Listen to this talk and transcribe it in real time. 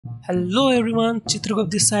Hello everyone, ChitraGoopt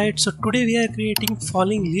this side. So today we are creating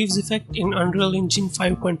falling leaves effect in Unreal Engine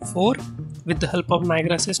 5.4 with the help of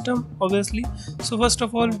Niagara system, obviously. So first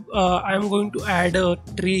of all, I am going to add a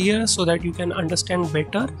tree here so that you can understand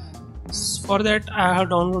better. For that, I have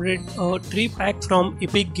downloaded a tree pack from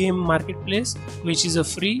Epic Game Marketplace, which is a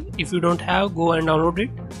free. If you don't have, go and download it.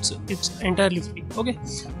 So it's entirely free. Okay,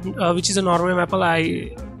 which is a normal maple.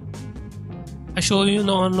 I show you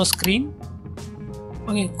now on the screen.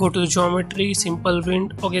 Okay, go to the geometry, simple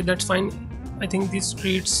wind. Okay, that's fine. I think this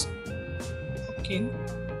treats okay.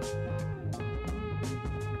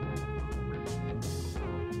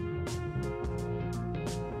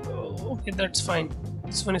 Okay, that's fine.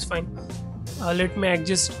 This one is fine. Let me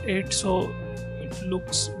adjust it so it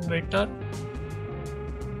looks better.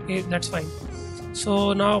 Okay, that's fine.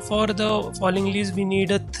 So now for the falling leaves we need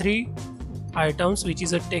a 3 items, which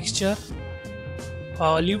is a texture,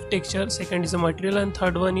 leaf texture, second is a material, and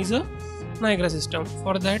third one is a Niagara system.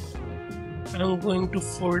 For that I am going to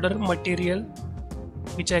folder material,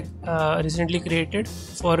 which I recently created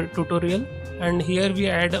for tutorial, and here we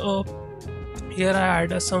add a here I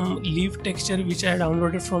add some leaf texture which I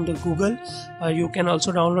downloaded from the Google. You can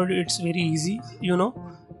also download it, it's very easy,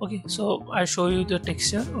 Okay, so I show you the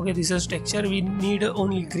texture. Okay, this is texture. We need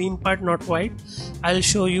only green part, not white. I'll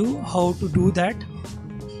show you how to do that.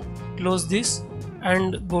 Close this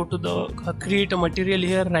and go to the create a material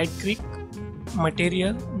here. Right click,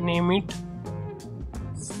 material, name it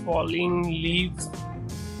falling leaf.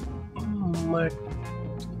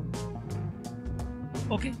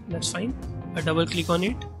 Okay, that's fine. I double click on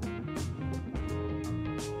it.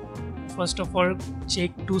 First of all,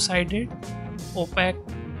 check two-sided. Opaque,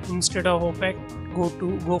 instead of opaque,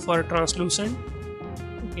 go for translucent.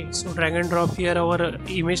 Okay, so drag and drop here our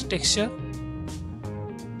image texture.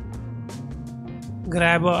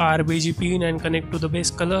 Grab a RGB pin and connect to the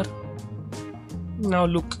base color. Now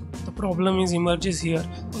look, the problem is emerges here.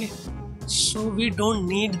 Okay, so we don't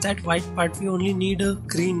need that white part, we only need a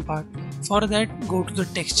green part. For that, go to the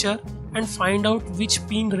texture and find out which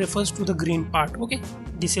pin refers to the green part. Okay,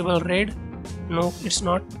 disable red, no it's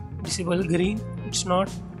not. Disable green, it's not.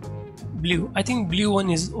 Blue, I think blue one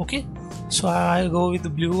is okay, so I go with the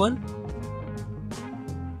blue one.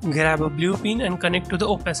 Grab a blue pin and connect to the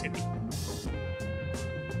opacity.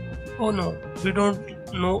 Oh no, we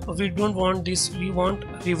don't want this, we want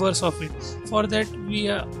reverse of it. For that we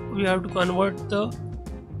have to convert the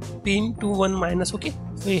pin to 1-. Okay,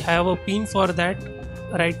 we have a pin for that.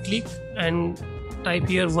 Right click and type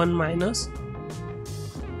here 1-.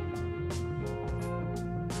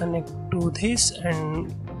 Connect to this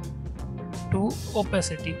and to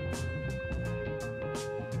opacity.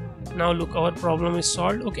 Now look, our problem is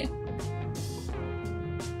solved. Okay,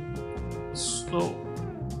 so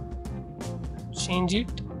change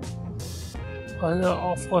it.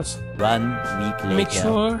 Of course, 1 week later. Make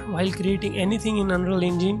sure while creating anything in Unreal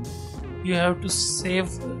Engine you have to save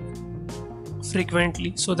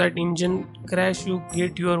frequently, so that engine crash you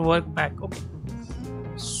get your work back. Okay,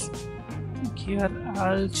 so here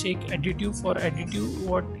I'll check additive. For additive,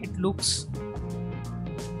 what it looks.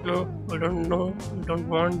 No, we don't know, we don't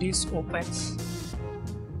want this opaque.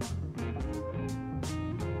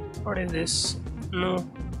 What is this? No,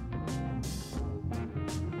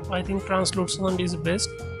 I think translucent is best.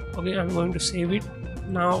 Okay, I'm going to save it.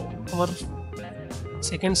 Now our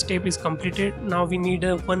second step is completed. Now we need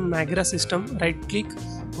one Niagara system. Right click,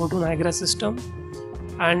 go to Niagara system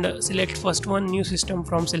and select first one, new system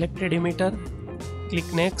from selected emitter.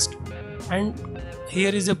 Click next, and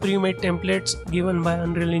here is a pre-made templates given by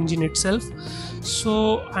Unreal Engine itself,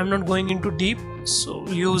 so I'm not going into deep, so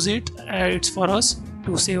use it. It's for us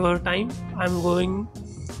to save our time. I'm going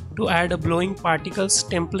to add a blowing particles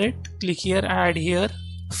template. Click here, add here,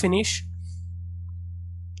 finish,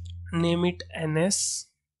 name it NS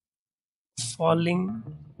falling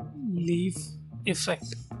leaf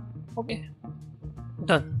effect. Okay,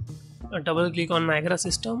 done. Double click on Niagara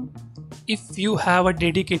system. If you have a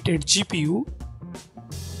dedicated GPU,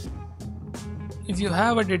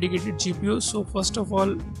 so first of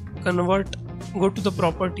all go to the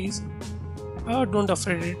properties. Don't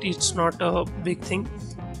afraid it, it's not a big thing.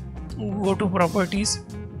 Go to properties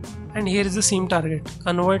and here is the sim target.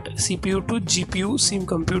 Convert CPU to GPU sim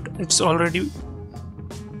compute. It's already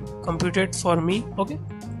computed for me. Okay,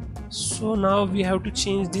 so now we have to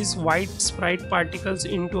change these white sprite particles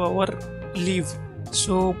into our leaf.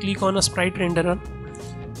 So click on a sprite renderer.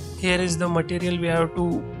 Here is the material, we have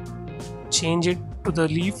to change it to the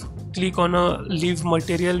leaf. Click on a leaf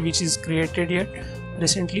material which is created yet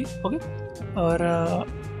recently. Okay, or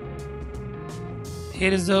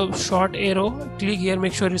here is the short arrow, click here,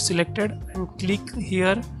 make sure it's selected, and click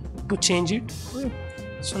here to change it. Okay.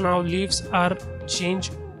 So now leaves are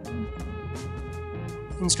changed.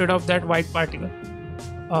 Instead of that white particle,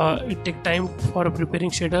 it take time for preparing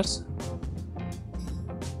shaders.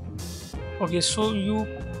 Okay, so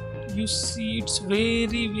you see it's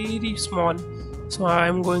very small, so I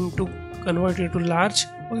am going to convert it to large.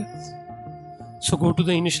 Okay, so go to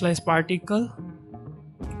the initialize particle.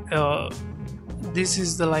 This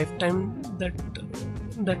is the lifetime that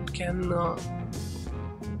can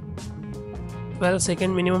 12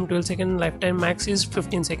 second, minimum 12 second, lifetime max is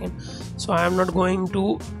 15 second. So I am not going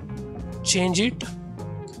to change it.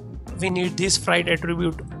 We need this fright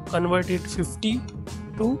attribute, convert it 50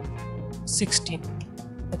 to 16.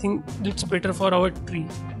 I think it's better for our tree.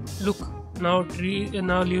 Look, now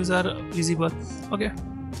leaves are visible. Okay,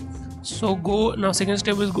 so go now. Second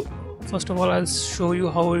step is go. First of all, I'll show you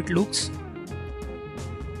how it looks.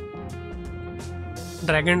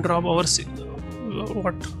 Drag and drop our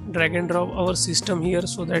system here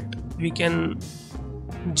so that we can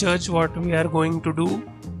judge what we are going to do.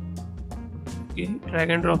 Okay, drag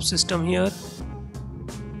and drop system here.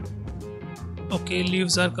 Okay,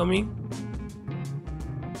 leaves are coming.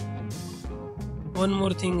 One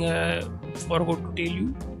more thing I forgot to tell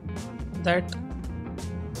you, that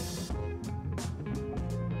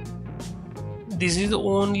this is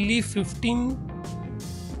only 15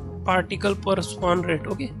 particle per spawn rate.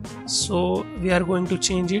 Okay, so we are going to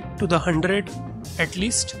change it to the 100 at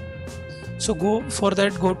least. So go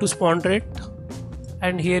to spawn rate,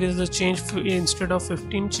 and here is the change. Instead of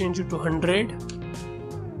 15, change it to 100,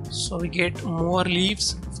 so we get more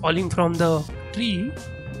leaves falling from the tree.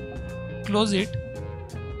 Close it.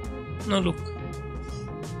 Now look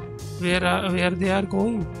where they are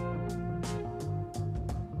going.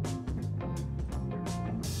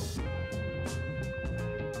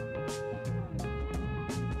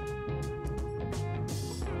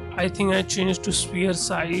 I think I changed to sphere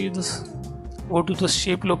size. Go to the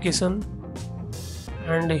shape location,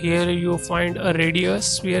 and here you find a radius,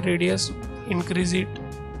 sphere radius, increase it.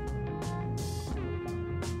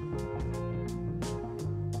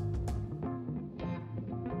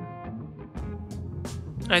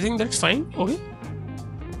 I think that's fine. Okay,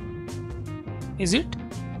 is it,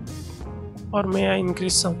 or may I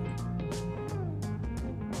increase some?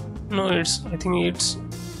 No, I think it's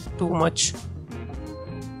too much.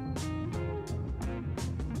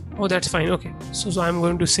 Oh, that's fine. Okay, so I'm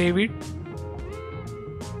going to save it.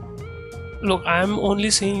 Look, I am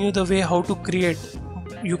only saying you the way how to create.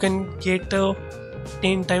 You can get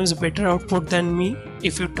 10 times better output than me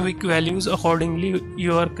if you tweak values accordingly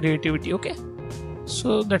your creativity. Okay,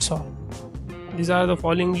 so that's all. These are the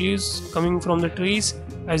falling leaves coming from the trees,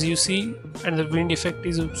 as you see, and the wind effect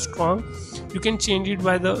is strong. You can change it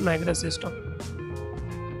by the Niagara system.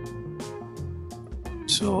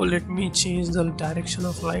 So let me change the direction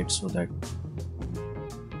of light so that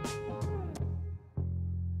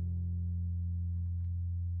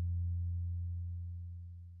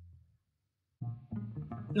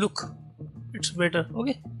look, it's better.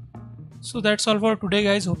 Okay, so that's all for today,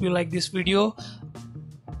 guys. Hope you like this video.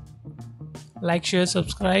 Like, share,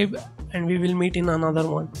 subscribe, and we will meet in another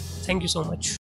one. Thank you so much.